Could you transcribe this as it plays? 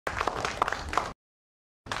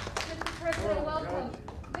President, welcome.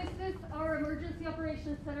 This is our Emergency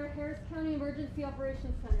Operations Center, Harris County Emergency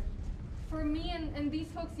Operations Center. For me and these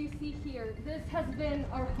folks you see here, this has been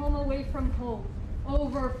our home away from home.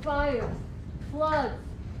 Over fires, floods,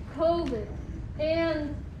 COVID,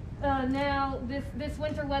 and now this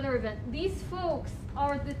winter weather event. These folks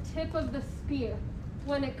are the tip of the spear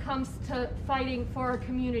when it comes to fighting for our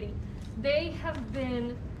community. They have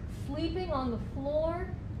been sleeping on the floor,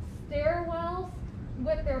 stairwells,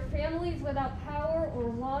 with their families without power or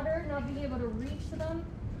water, not being able to reach them.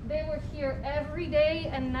 They were here every day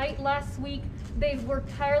and night last week. They've worked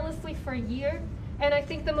tirelessly for a year. And I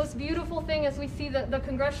think the most beautiful thing as we see the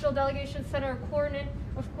Congressional Delegation Center coordinate,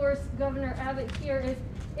 of course, Governor Abbott here, is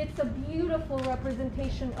it's a beautiful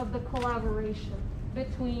representation of the collaboration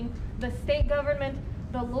between the state government,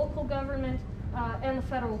 the local government, and the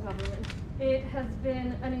federal government. It has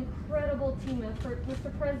been an incredible team effort.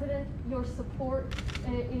 Mr. President, your support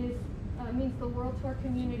means the world to our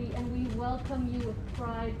community, and we welcome you with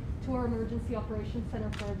pride to our Emergency Operations Center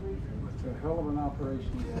for a reason. It's a hell of an operation.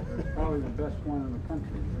 It's probably the best one in the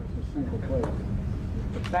country. It's a single place.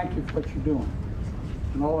 But thank you for what you're doing.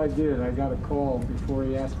 And all I did, I got a call before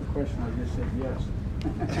he asked the question, I just said yes.